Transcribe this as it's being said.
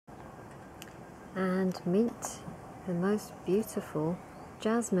and meet the most beautiful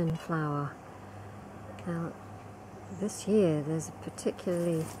jasmine flower. Now this year there's a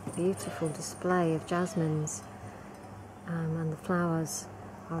particularly beautiful display of jasmines, and the flowers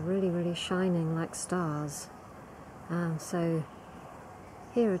are really shining like stars. So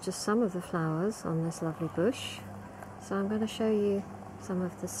here are just some of the flowers on this lovely bush. So I'm going to show you some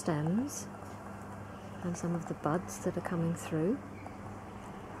of the stems and some of the buds that are coming through.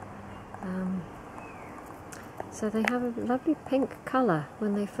 So they have a lovely pink colour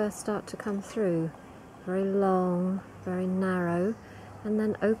when they first start to come through. Very long, very narrow, and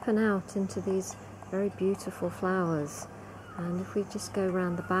then open out into these very beautiful flowers. And if we just go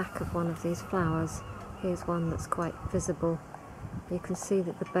around the back of one of these flowers, here's one that's quite visible. You can see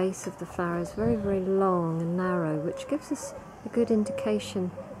that the base of the flower is very long and narrow, which gives us a good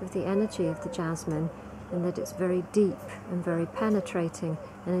indication of the energy of the jasmine, and that it's very deep and very penetrating,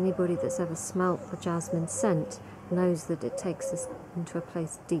 and anybody that's ever smelt the jasmine scent knows that it takes us into a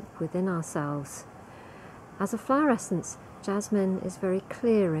place deep within ourselves. As a flower essence, jasmine is very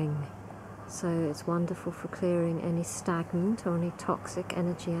clearing, so it's wonderful for clearing any stagnant or any toxic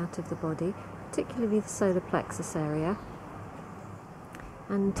energy out of the body, particularly the solar plexus area.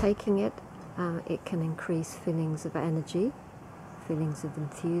 And taking it, it can increase feelings of energy, feelings of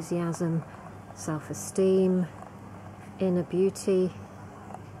enthusiasm, self-esteem, inner beauty,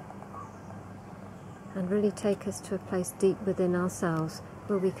 and really take us to a place deep within ourselves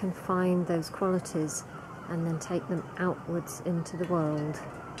where we can find those qualities and then take them outwards into the world.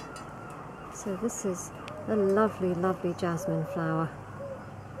 So this is a lovely jasmine flower,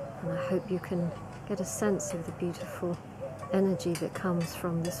 and I hope you can get a sense of the beautiful energy that comes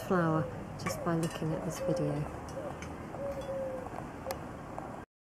from this flower just by looking at this video.